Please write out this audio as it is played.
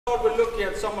We're looking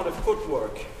at some of the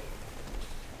footwork.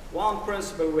 One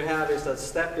principle we have is that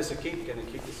step is a kick and a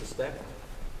kick is a step.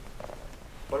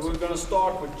 But we're going to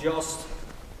start with just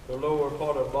the lower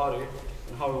part of the body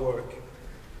and how we work.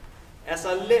 As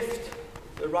I lift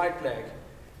the right leg,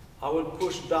 I will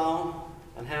push down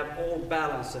and have all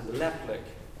balance in the left leg.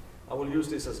 I will use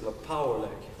this as a power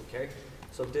leg, okay?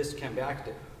 So this can be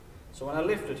active. So when I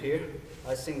lift it here,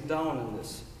 I sink down in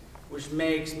this, which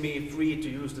makes me free to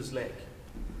use this leg.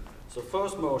 So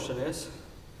first motion is,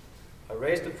 I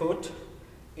raise the foot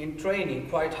in training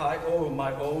quite high over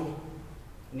my own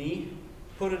knee,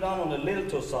 put it down on the little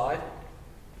toe side,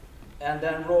 and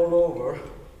then roll over.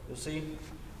 You see,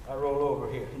 I roll over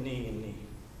here, knee and knee.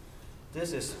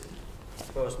 This is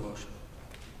first motion.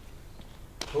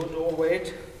 Put all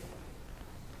weight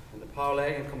in the power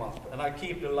leg and come up. And I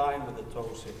keep the line with the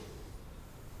toes here.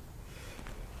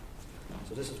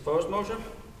 So this is first motion.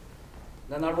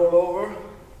 Then I roll over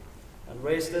and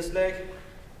raise this leg.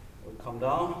 We'll come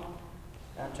down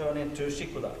and turn into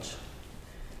shikudachi.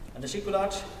 And the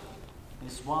shikudachi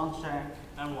is one shank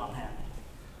and one hand.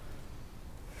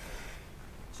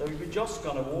 So you're just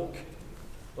gonna walk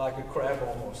like a crab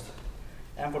almost.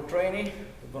 And for training,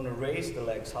 we're gonna raise the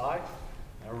legs high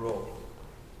and roll.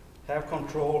 Have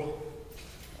control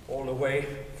all the way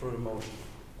through the motion.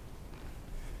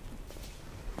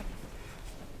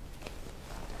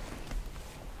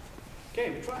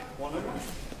 Okay, we try one more.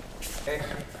 Okay.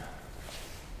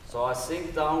 So I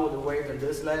sink down with the weight in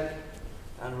this leg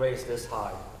and raise this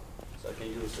high, so I can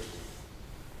use it.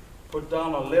 Put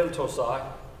down on little toe side,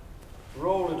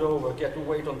 roll it over, get the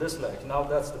weight on this leg. Now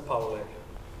that's the power leg.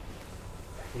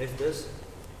 Lift this,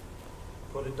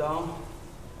 put it down,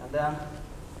 and then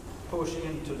push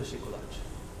into the shikudachi.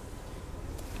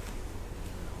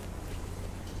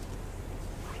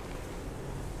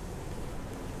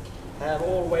 Have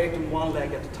all weight in one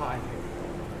leg at a time here.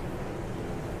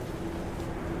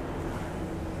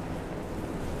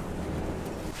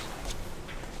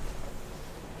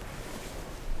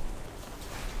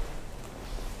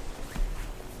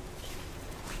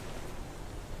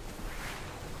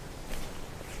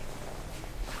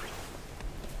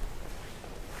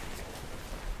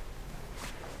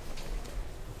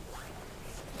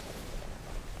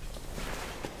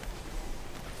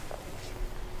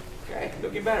 Okay,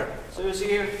 looking better. So you see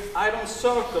here, I don't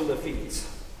circle the feet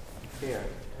here.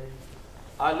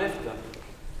 I lift them.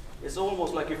 It's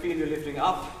almost like you feel you're lifting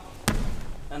up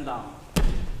and down.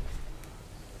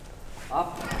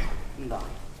 Up and down.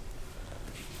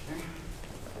 Okay,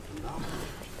 up and down.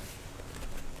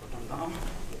 Put them down.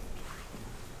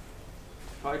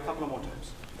 Try a couple more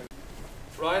times.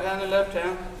 Right hand and left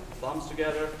hand, thumbs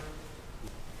together.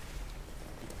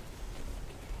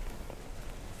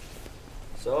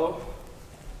 So,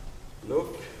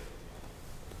 look,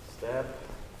 step,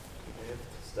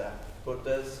 lift, step. Put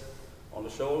this on the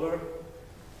shoulder,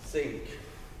 sink.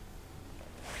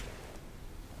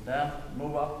 Then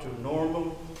move up to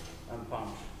normal and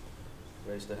punch.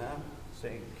 Raise the hand,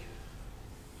 sink.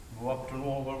 Move up to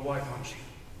normal white punching.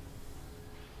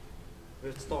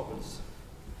 We'll start with this.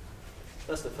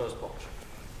 That's the first part.